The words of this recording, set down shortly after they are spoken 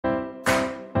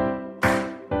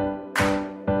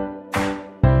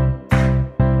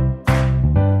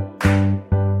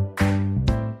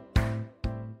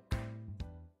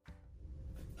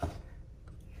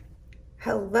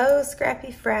Hello,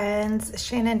 scrappy friends.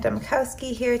 Shannon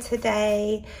here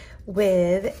today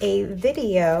with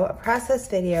a process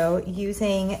video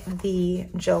using the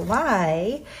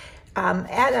July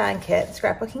add-on kit,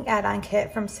 scrapbooking add-on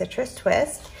kit from Citrus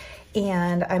Twist.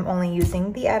 And I'm only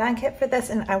using the add-on kit for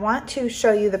this, and I want to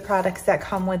show you the products that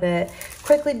come with it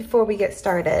quickly before we get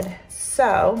started.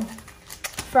 So,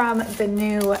 from the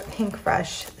new Pink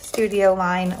Brush Studio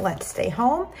line, Let's Stay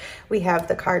Home, we have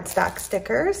the cardstock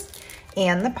stickers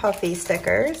and the puffy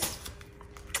stickers.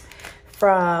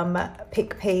 From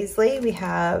Pink Paisley, we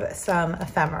have some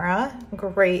ephemera,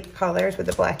 great colors with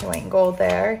the black and white and gold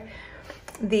there.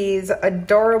 These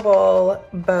adorable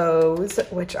bows,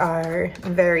 which are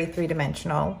very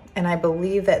three-dimensional, and I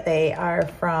believe that they are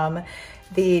from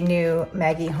the new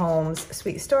Maggie Holmes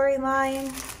Sweet Story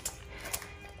line.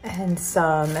 And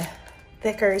some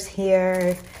thickers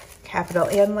here, capital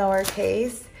and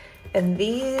lowercase. And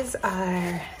these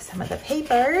are some of the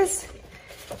papers,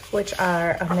 which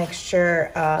are a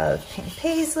mixture of Pink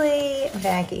Paisley,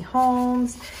 Maggie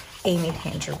Holmes, Amy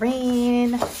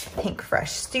Tangerine, Pink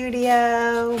Fresh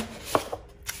Studio,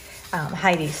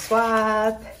 Heidi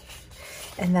Swap,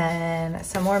 and then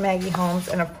some more Maggie Holmes,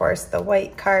 and of course the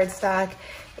white cardstock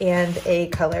and a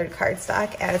colored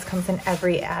cardstock, as comes in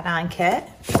every add-on kit.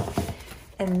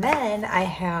 And then I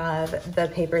have the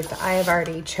papers that I have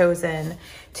already chosen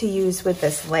to use with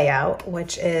this layout,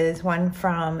 which is one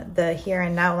from the Here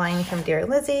and Now line from Dear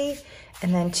Lizzie,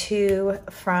 and then two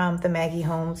from the Maggie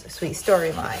Holmes Sweet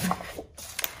Story line.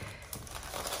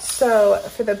 So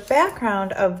for the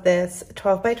background of this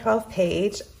 12 by 12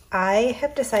 page, I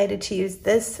have decided to use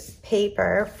this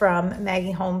paper from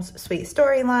Maggie Holmes Sweet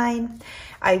Story line.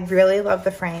 I really love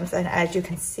the frames, and as you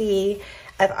can see,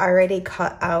 I've already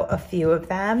cut out a few of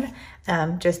them,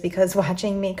 just because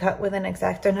watching me cut with an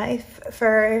X-Acto knife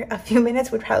for a few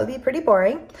minutes would probably be pretty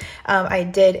boring. I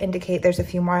did indicate there's a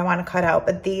few more I want to cut out,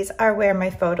 but these are where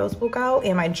my photos will go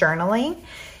in my journaling.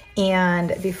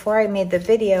 And before I made the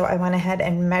video, I went ahead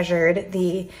and measured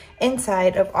the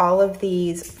inside of all of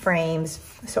these frames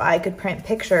so I could print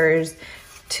pictures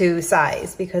to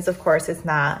size, because of course it's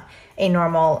not a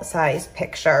normal size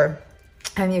picture.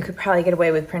 And you could probably get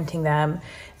away with printing them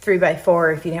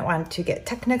 3x4 if you didn't want to get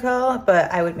technical, but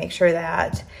I would make sure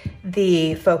that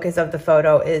the focus of the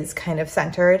photo is kind of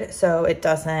centered so it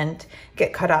doesn't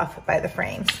get cut off by the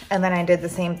frames. And then I did the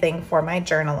same thing for my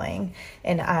journaling,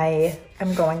 and I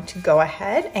am going to go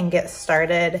ahead and get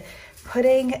started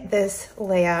putting this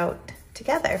layout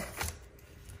together.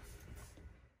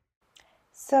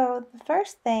 So the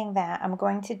first thing that I'm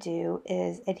going to do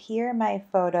is adhere my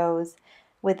photos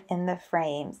within the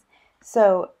frames.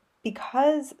 So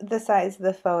because the size of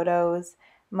the photos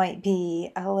might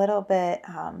be a little bit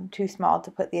too small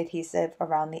to put the adhesive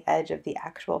around the edge of the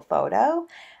actual photo,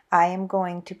 I am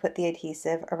going to put the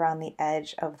adhesive around the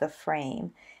edge of the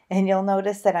frame. And you'll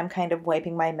notice that I'm kind of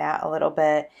wiping my mat a little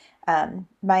bit.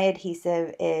 My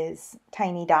adhesive is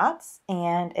tiny dots,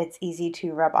 and it's easy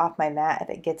to rub off my mat if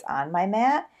it gets on my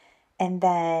mat. And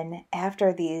then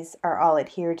after these are all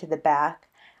adhered to the back,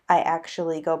 I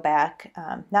actually go back,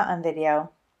 not on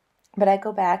video, but I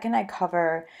go back and I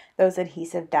cover those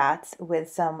adhesive dots with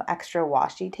some extra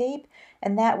washi tape,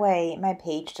 and that way my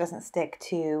page doesn't stick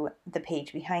to the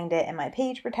page behind it and my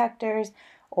page protectors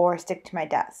or stick to my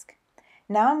desk.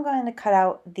 Now I'm going to cut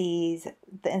out the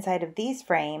inside of these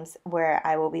frames where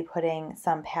I will be putting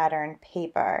some pattern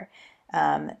paper.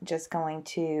 Just going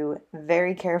to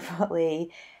very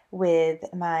carefully with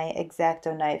my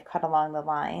X-Acto knife cut along the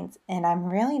lines, and I'm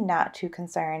really not too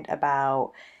concerned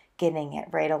about getting it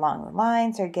right along the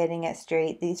lines or getting it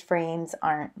straight. These frames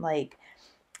aren't like,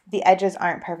 the edges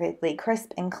aren't perfectly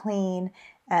crisp and clean,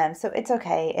 so it's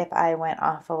okay if I went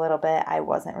off a little bit. I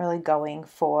wasn't really going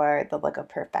for the look of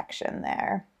perfection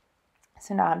there.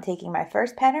 So now I'm taking my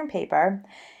first pattern paper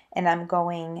and I'm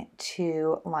going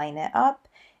to line it up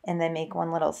and then make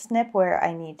one little snip where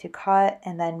I need to cut,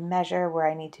 and then measure where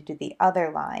I need to do the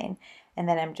other line. And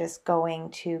then I'm just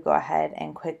going to go ahead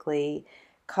and quickly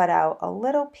cut out a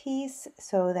little piece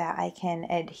so that I can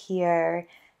adhere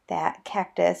that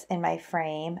cactus in my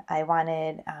frame. I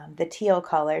wanted the teal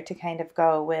color to kind of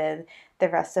go with the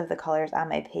rest of the colors on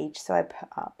my page, so I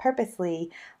purposely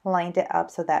lined it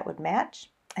up so that would match.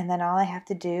 And then all I have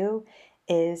to do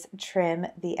is trim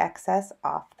the excess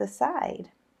off the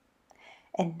side.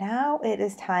 And now it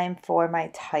is time for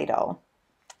my title.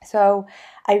 So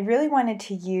I really wanted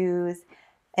to use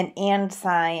an and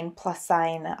sign, plus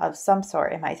sign of some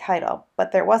sort in my title,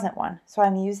 but there wasn't one. So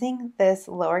I'm using this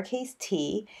lowercase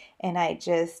t, and I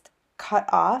just cut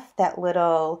off that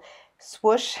little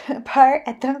swoosh part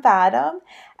at the bottom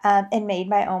and made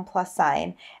my own plus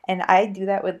sign. And I do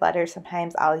that with letters.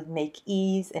 Sometimes I'll make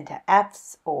E's into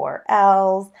F's or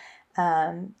L's,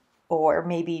 or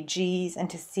maybe G's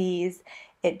into C's.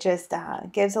 It just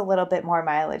gives a little bit more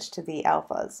mileage to the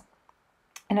alphas.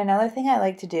 And another thing I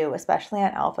like to do, especially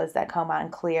on alphas that come on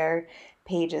clear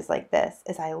pages like this,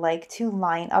 is I like to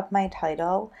line up my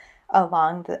title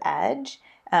along the edge.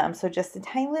 So just a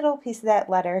tiny little piece of that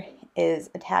letter is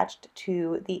attached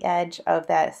to the edge of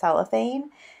that cellophane.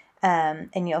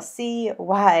 And you'll see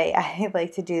why I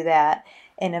like to do that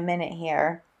in a minute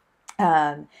here.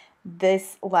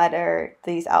 This letter,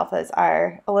 these alphas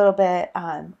are a little bit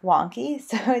wonky,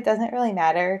 so it doesn't really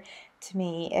matter to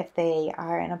me if they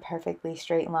are in a perfectly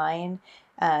straight line.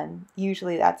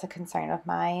 Usually that's a concern of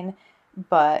mine,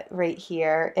 but right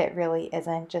here it really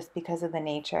isn't, just because of the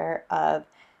nature of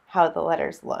how the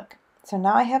letters look. So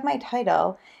now I have my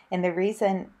title, and the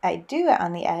reason I do it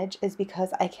on the edge is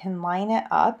because I can line it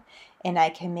up and I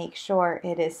can make sure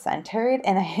it is centered,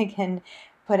 and I can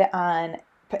put it on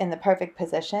in the perfect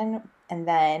position, and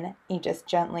then you just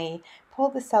gently pull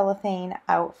the cellophane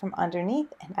out from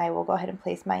underneath, and I will go ahead and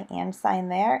place my and sign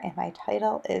there, and my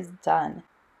title is done.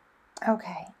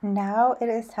 Okay, now it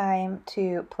is time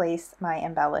to place my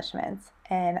embellishments.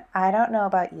 And I don't know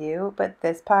about you, but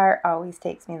this part always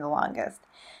takes me the longest.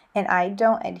 And I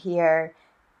don't adhere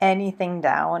anything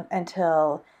down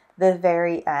until the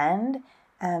very end,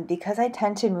 because I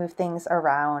tend to move things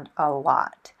around a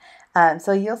lot.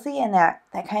 So you'll see in that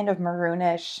kind of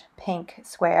maroonish pink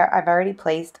square, I've already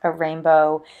placed a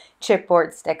rainbow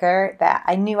chipboard sticker that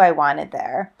I knew I wanted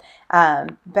there.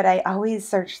 But I always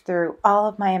search through all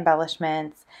of my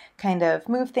embellishments, kind of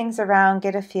move things around,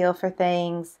 get a feel for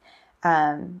things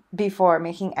before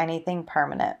making anything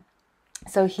permanent.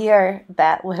 So here,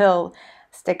 that little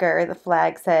sticker, the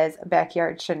flag says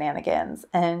backyard shenanigans,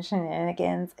 and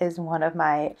shenanigans is one of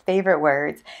my favorite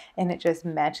words, and it just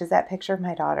matches that picture of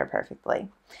my daughter perfectly.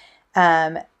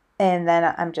 And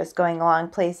then I'm just going along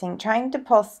placing, trying to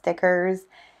pull stickers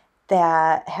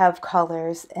that have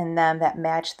colors in them that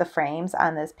match the frames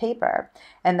on this paper.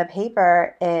 And the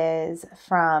paper is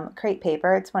from Crate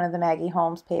Paper. It's one of the Maggie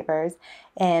Holmes papers,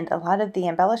 and a lot of the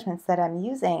embellishments that I'm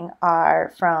using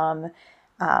are from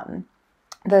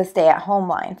the Stay at Home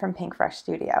line from Pink Fresh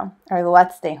Studio, or the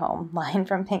Let's Stay Home line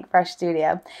from Pink Fresh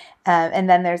Studio. And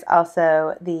then there's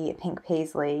also the Pink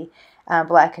Paisley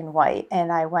black and white,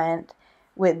 and I went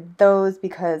with those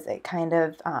because it kind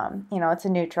of, it's a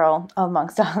neutral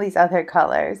amongst all these other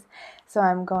colors. So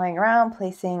I'm going around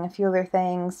placing a few other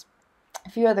things, a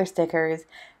few other stickers,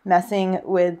 messing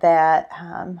with that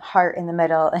heart in the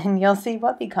middle, and you'll see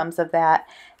what becomes of that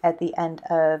at the end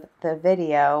of the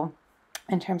video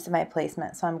in terms of my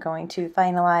placement. So I'm going to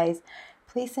finalize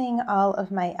placing all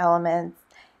of my elements,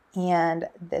 and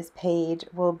this page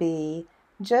will be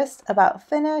just about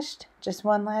finished. Just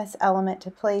one last element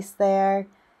to place there,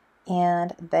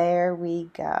 and there we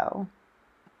go.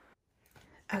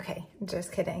 Okay,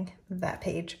 just kidding. That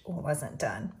page wasn't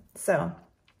done. So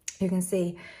you can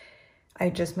see I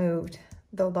just moved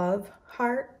the love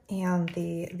heart, and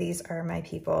these are my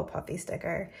people puffy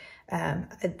sticker.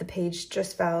 The page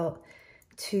just felt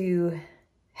too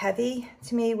heavy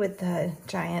to me with the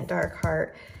giant dark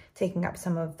heart taking up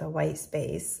some of the white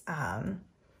space,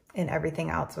 and everything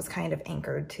else was kind of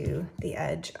anchored to the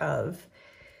edge of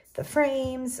the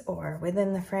frames or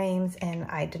within the frames, and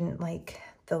I didn't like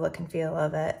the look and feel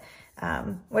of it,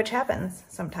 which happens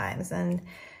sometimes. And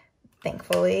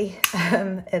thankfully,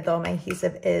 though my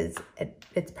adhesive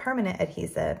it's permanent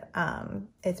adhesive,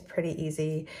 it's pretty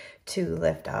easy to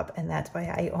lift up, and that's why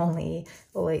I only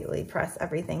lightly press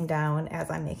everything down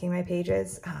as I'm making my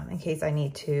pages, in case I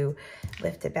need to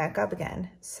lift it back up again.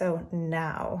 So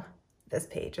now this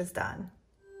page is done.